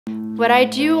What I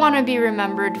do want to be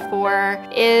remembered for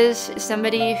is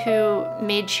somebody who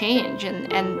made change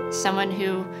and someone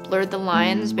who blurred the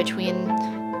lines between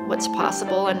what's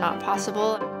possible and not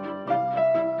possible.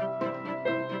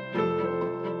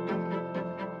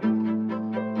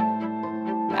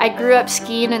 I grew up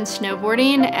skiing and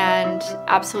snowboarding and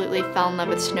absolutely fell in love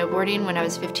with snowboarding when I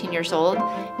was 15 years old.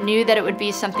 Knew that it would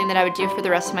be something that I would do for the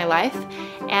rest of my life.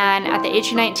 And at the age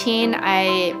of 19,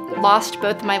 I lost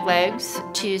both my legs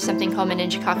to something called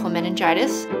meningococcal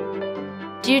meningitis.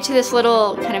 Due to this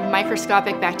little kind of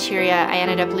microscopic bacteria, I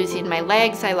ended up losing my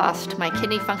legs, I lost my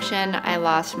kidney function, I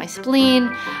lost my spleen,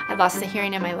 I lost the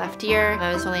hearing in my left ear.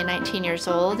 I was only 19 years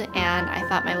old and I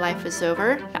thought my life was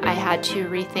over. I had to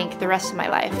rethink the rest of my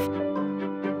life.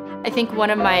 I think one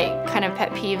of my kind of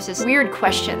pet peeves is weird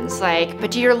questions like,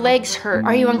 but do your legs hurt?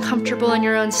 Are you uncomfortable in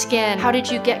your own skin? How did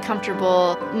you get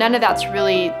comfortable? None of that's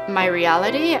really my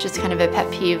reality. Just kind of a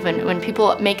pet peeve when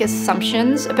people make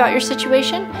assumptions about your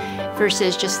situation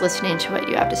versus just listening to what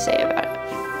you have to say about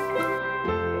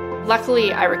it.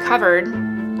 Luckily, I recovered,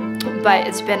 but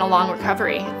it's been a long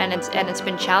recovery and it's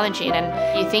been challenging.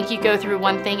 And you think you go through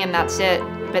one thing and that's it,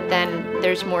 but then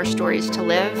there's more stories to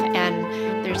live and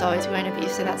there's always going to be,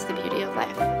 so that's the beauty of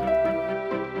life.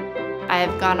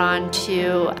 I've gone on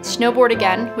to snowboard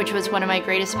again, which was one of my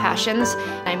greatest passions.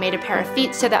 I made a pair of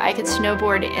feet so that I could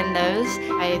snowboard in those.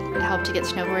 I helped to get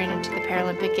snowboarding into the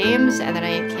Paralympic Games, and then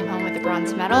I came home with a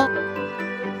bronze medal.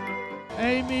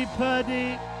 Amy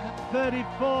Purdy,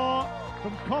 34,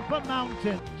 from Copper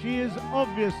Mountain. She is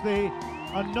obviously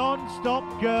a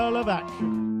non-stop girl of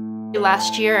action.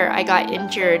 Last year I got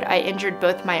injured. I injured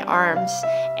both my arms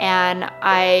and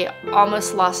I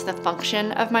almost lost the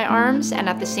function of my arms and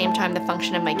at the same time the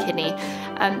function of my kidney.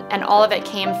 And all of it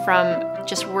came from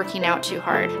just working out too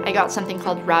hard. I got something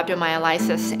called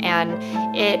rhabdomyolysis and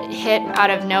it hit out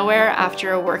of nowhere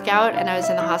after a workout and I was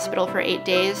in the hospital for 8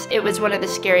 days. It was one of the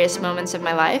scariest moments of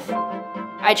my life.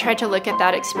 I tried to look at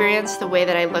that experience the way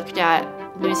that I looked at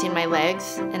losing my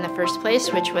legs in the first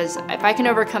place, which was, if I can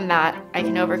overcome that, I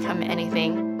can overcome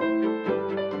anything.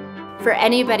 For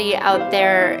anybody out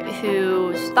there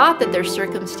who thought that their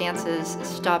circumstances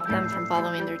stopped them from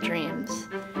following their dreams,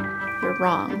 you're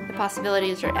wrong. The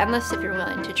possibilities are endless if you're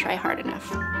willing to try hard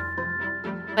enough.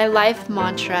 My life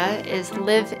mantra is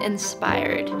live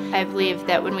inspired. I believe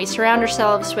that when we surround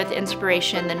ourselves with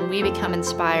inspiration, then we become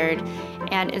inspired,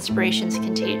 and inspiration's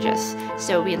contagious,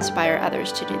 so we inspire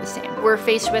others to do the same. We're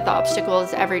faced with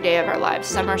obstacles every day of our lives.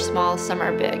 Some are small, some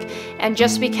are big. And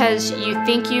just because you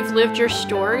think you've lived your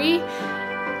story,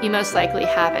 you most likely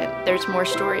haven't. There's more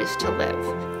stories to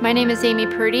live. My name is Amy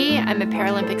Purdy. I'm a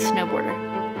Paralympic snowboarder.